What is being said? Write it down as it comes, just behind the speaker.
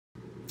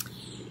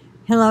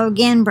Hello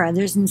again,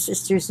 brothers and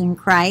sisters in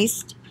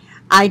Christ.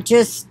 I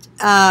just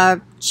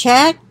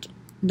checked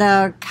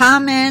the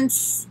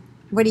comments,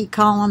 what do you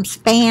call them,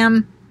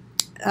 spam,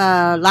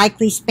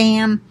 likely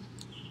spam,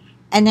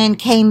 and then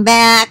came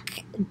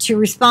back to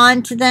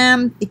respond to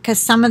them because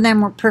some of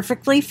them were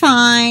perfectly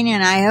fine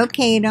and I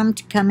okayed them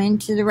to come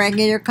into the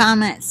regular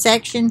comment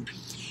section.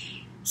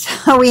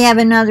 So we have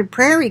another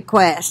prayer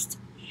request.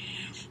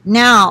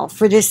 Now,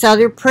 for this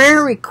other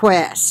prayer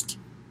request,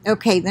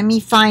 okay, let me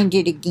find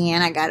it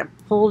again. I got to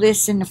pull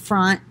this in the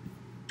front.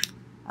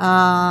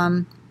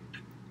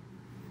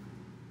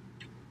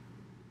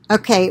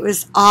 Okay, it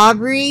was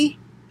Aubrey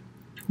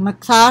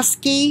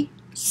McCloskey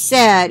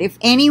said, if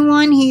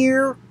anyone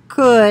here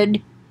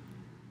could,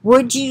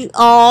 would you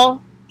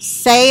all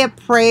say a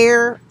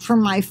prayer for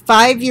my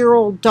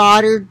 5-year-old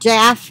daughter,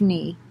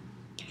 Daphne?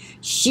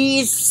 She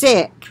is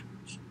sick,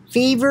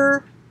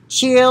 fever,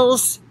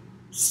 chills,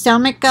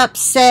 stomach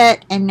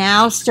upset, and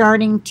now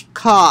starting to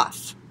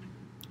cough.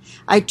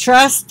 I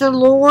trust the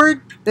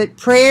Lord, but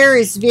prayer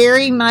is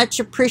very much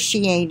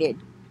appreciated.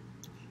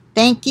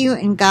 Thank you,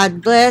 and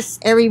God bless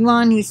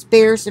everyone who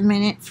spares a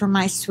minute for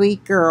my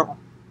sweet girl.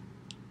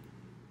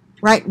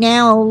 Right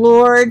now, O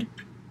Lord,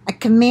 I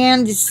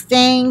command this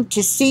thing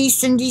to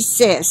cease and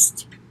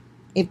desist.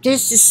 If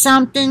this is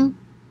something,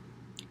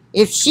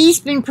 if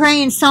she's been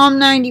praying Psalm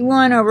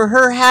 91 over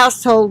her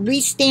household, we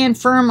stand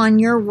firm on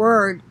your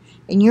word,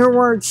 and your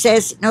word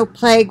says that no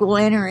plague will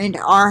enter into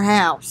our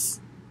house.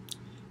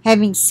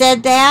 Having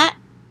said that,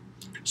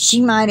 she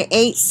might have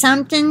ate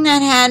something that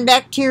had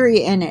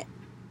bacteria in it.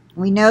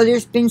 We know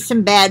there's been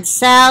some bad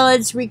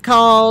salads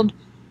recalled,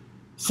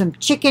 some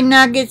chicken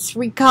nuggets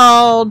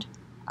recalled.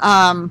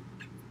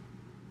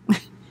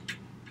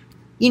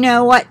 You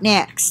know what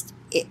next?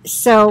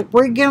 So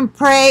we're going to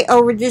pray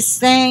over this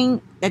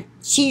thing that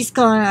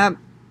the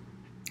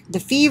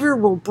fever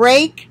will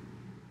break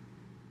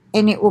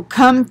and it will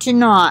come to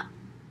naught.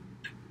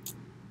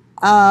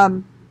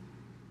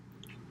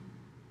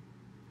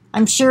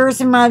 I'm sure as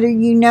a mother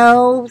you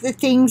know the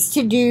things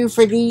to do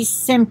for these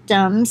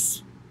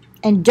symptoms,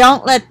 and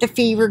don't let the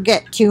fever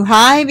get too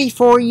high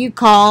before you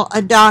call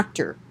a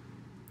doctor.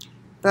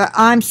 But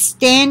I'm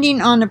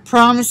standing on the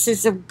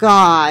promises of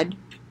God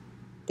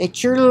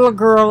that your little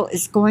girl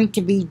is going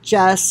to be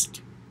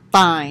just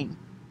fine,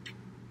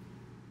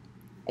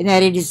 and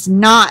that it is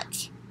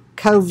not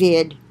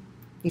COVID.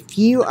 If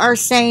you are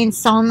saying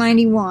Psalm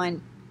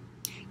 91,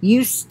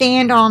 you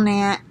stand on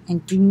that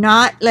and do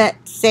not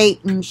let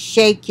Satan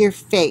shake your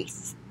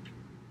faith.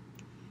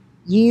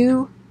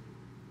 You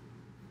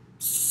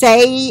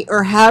say,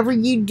 or however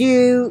you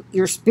do,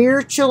 your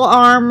spiritual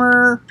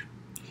armor,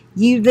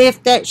 you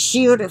lift that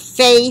shield of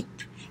faith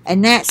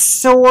and that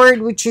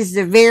sword, which is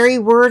the very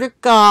word of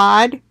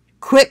God,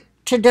 quick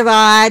to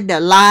divide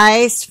the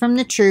lies from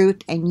the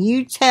truth, and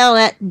you tell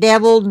that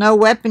devil no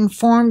weapon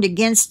formed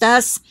against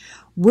us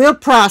will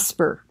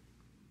prosper.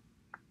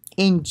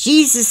 In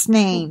Jesus'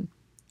 name,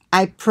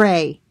 I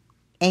pray.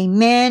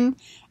 Amen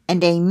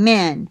and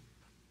amen.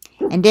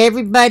 And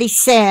everybody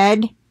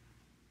said,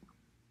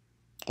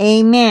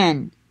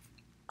 amen.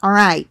 All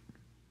right.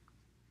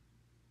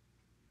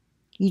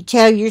 You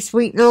tell your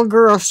sweet little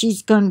girl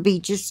she's going to be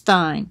just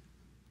fine.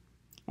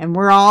 And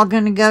we're all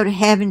going to go to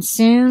heaven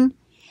soon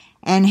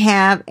and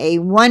have a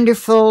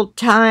wonderful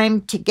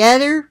time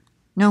together.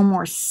 No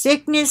more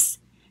sickness,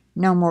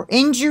 no more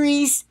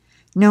injuries,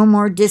 no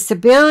more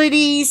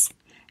disabilities,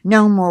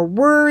 no more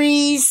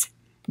worries,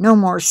 no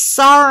more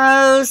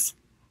sorrows.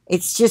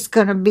 It's just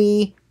going to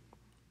be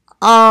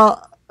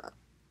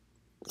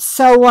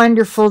so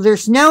wonderful.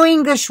 There's no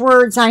English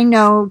words I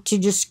know to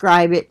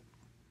describe it.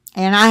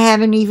 And I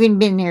haven't even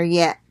been there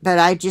yet, but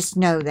I just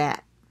know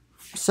that.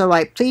 So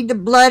I plead the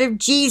blood of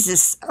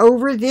Jesus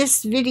over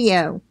this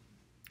video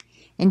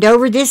and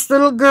over this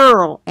little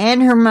girl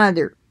and her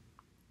mother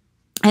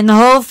and the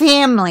whole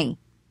family.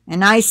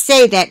 And I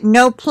say that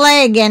no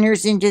plague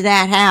enters into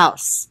that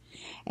house.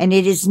 And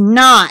it is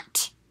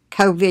not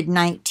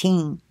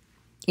COVID-19.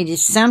 It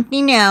is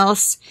something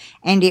else,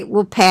 and it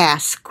will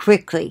pass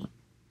quickly.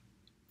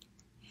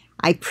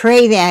 I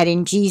pray that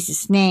in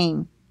Jesus'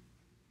 name.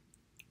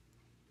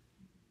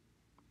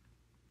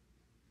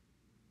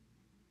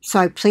 So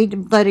I plead the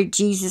blood of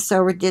Jesus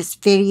over this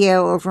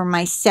video, over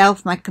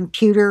myself, my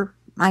computer,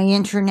 my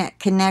internet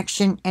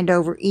connection, and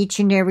over each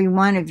and every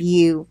one of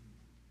you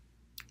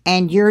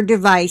and your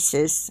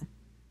devices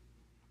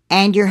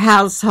and your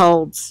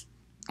households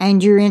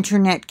and your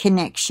internet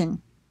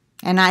connection.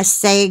 And I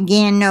say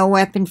again, no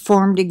weapon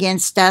formed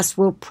against us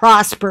will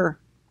prosper.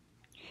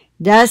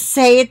 Thus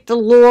saith the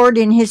Lord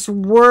in his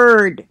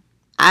word.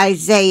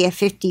 Isaiah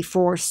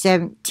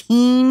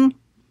 54:17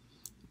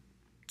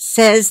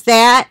 says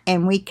that,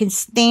 and we can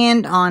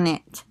stand on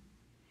it.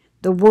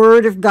 The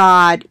word of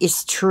God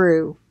is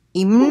true,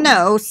 even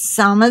though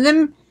some of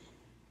them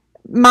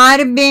might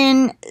have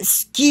been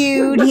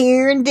skewed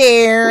here and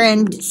there,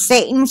 and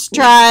Satan's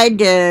tried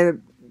to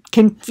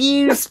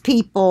confuse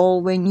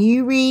people. When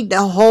you read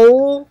the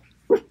whole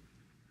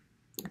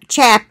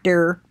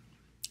chapter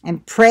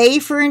and pray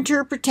for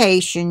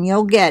interpretation.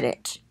 You'll get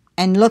it.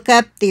 And look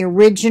up the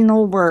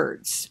original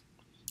words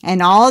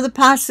and all the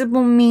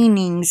possible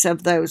meanings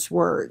of those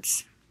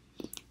words.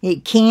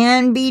 It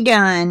can be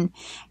done,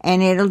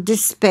 and it'll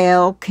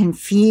dispel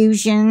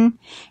confusion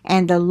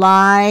and the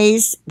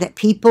lies that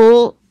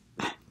people,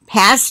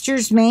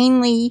 pastors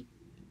mainly,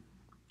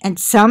 and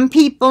some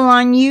people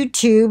on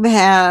YouTube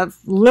have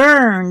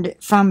learned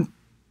from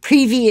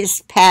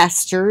previous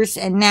pastors,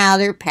 and now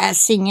they're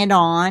passing it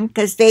on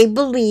because they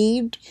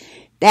believed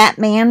that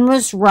man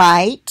was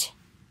right.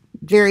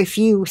 Very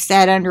few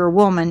sat under a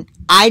woman.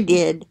 I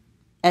did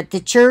at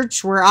the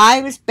church where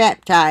I was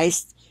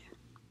baptized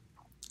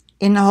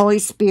in the Holy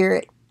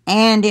Spirit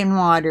and in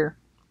water.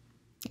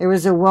 There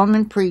was a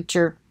woman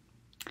preacher.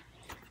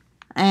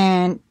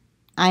 And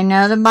I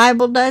know the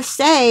Bible does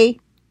say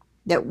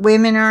that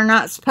women are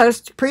not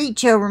supposed to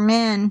preach over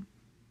men.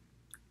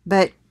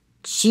 But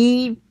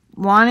she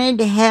wanted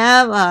to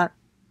have a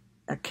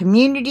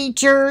community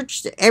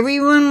church that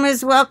everyone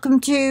was welcome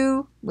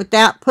to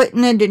without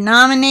putting a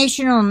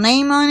denominational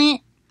name on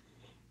it,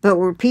 but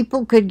where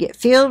people could get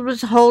filled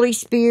with the Holy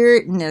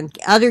Spirit and the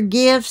other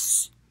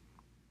gifts.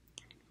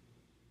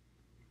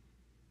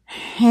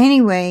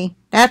 Anyway,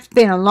 that's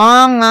been a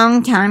long,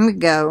 long time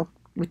ago.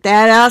 With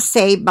that, I'll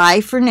say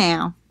bye for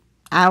now.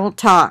 I will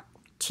talk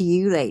to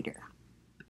you later.